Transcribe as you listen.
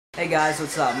Hey guys,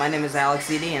 what's up? My name is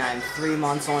Alex Edie and I'm 3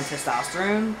 months on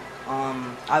testosterone.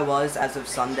 I was as of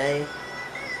Sunday,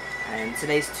 and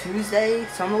today's Tuesday,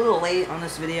 so I'm a little late on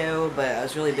this video, but I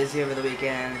was really busy over the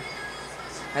weekend.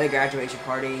 I had a graduation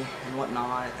party and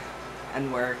whatnot,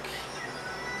 and work.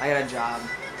 I got a job.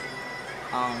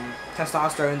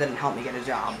 Testosterone didn't help me get a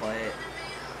job, but,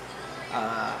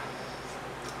 yeah.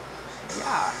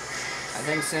 I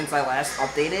think since I last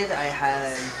updated, I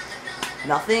had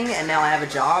nothing, and now I have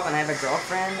a job, and I have a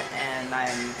girlfriend, and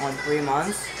I'm on 3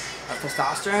 months of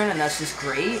testosterone, and that's just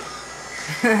great.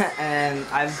 And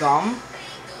I have gum.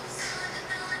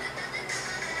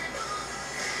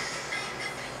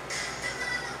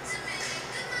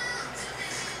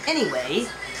 Anyway,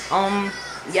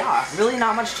 yeah, really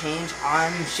not much change.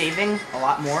 I'm shaving a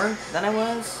lot more than I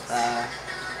was.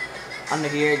 Under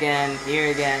here again,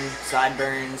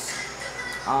 sideburns.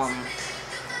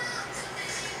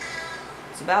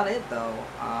 That's about it though.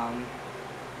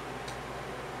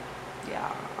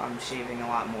 Yeah, I'm shaving a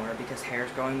lot more because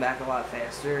hair's growing back a lot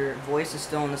faster. Voice is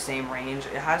still in the same range.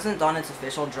 It hasn't done its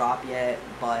official drop yet,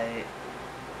 but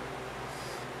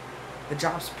the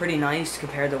drop's pretty nice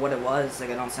compared to what it was.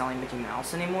 Like, I don't sound like Mickey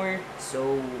Mouse anymore.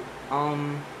 So,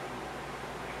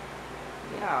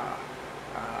 yeah.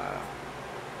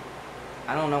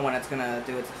 I don't know when it's gonna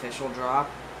do its official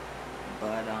drop,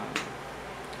 but,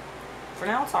 for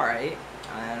now it's alright.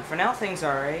 And for now things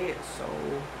are alright, so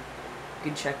you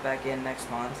can check back in next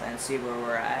month and see where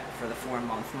we're at for the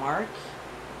 4-month mark,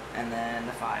 and then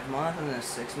the 5-month, and then the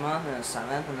 6-month, and the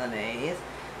 7th, and then the 8th,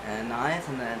 and the 9th,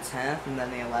 and then the 10th, and then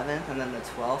the 11th, and then the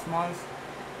 12th month,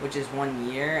 which is 1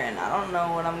 year, and I don't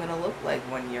know what I'm going to look like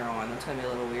 1 year on. That's going to be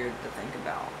a little weird to think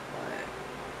about,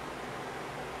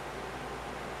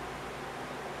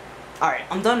 but alright,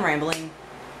 I'm done rambling.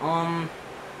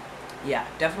 Yeah,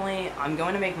 definitely, I'm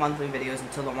going to make monthly videos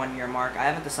until the 1 year mark. I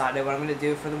haven't decided what I'm going to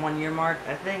do for the 1 year mark.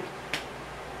 I think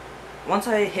once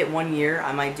I hit 1 year,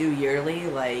 I might do yearly.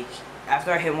 Like,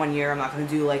 after I hit 1 year, I'm not going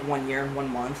to do, like, 1 year and 1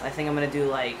 month. I think I'm going to do,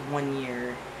 like, 1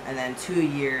 year, and then 2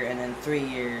 year, and then 3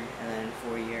 year, and then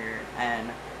 4 year.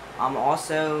 And I'm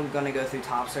also going to go through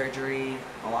top surgery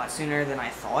a lot sooner than I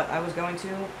thought I was going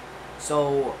to.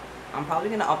 So, I'm probably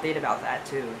going to update about that,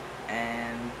 too.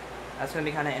 And that's going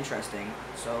to be kind of interesting.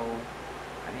 So,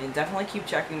 I mean, definitely keep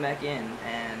checking back in,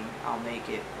 and I'll make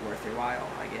it worth your while,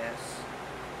 I guess.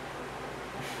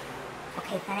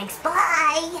 Okay, thanks.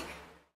 Bye!